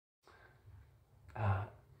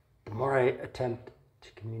the more I attempt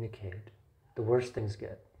to communicate, the worse things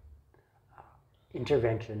get.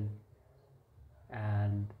 Intervention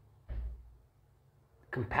and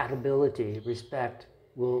compatibility, respect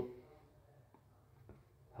will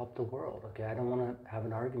help the world. Okay, I don't want to have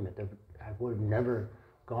an argument. I would have never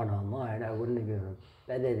gone online. I wouldn't have even.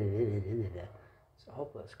 It's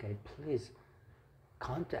hopeless. Okay, please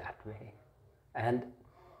contact me, and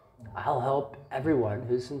I'll help everyone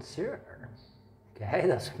who's sincere. Okay,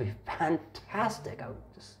 that's gonna be fantastic. I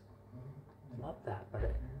would just love that,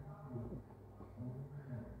 but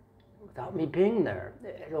without me being there,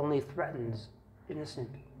 it only threatens innocent,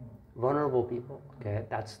 vulnerable people. Okay,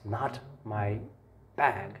 that's not my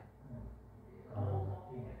bag.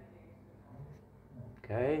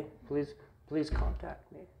 Okay, please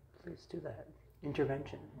contact me. Please do that.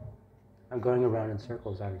 Intervention. I'm going around in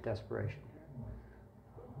circles out of desperation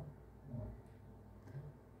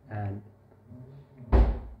here. And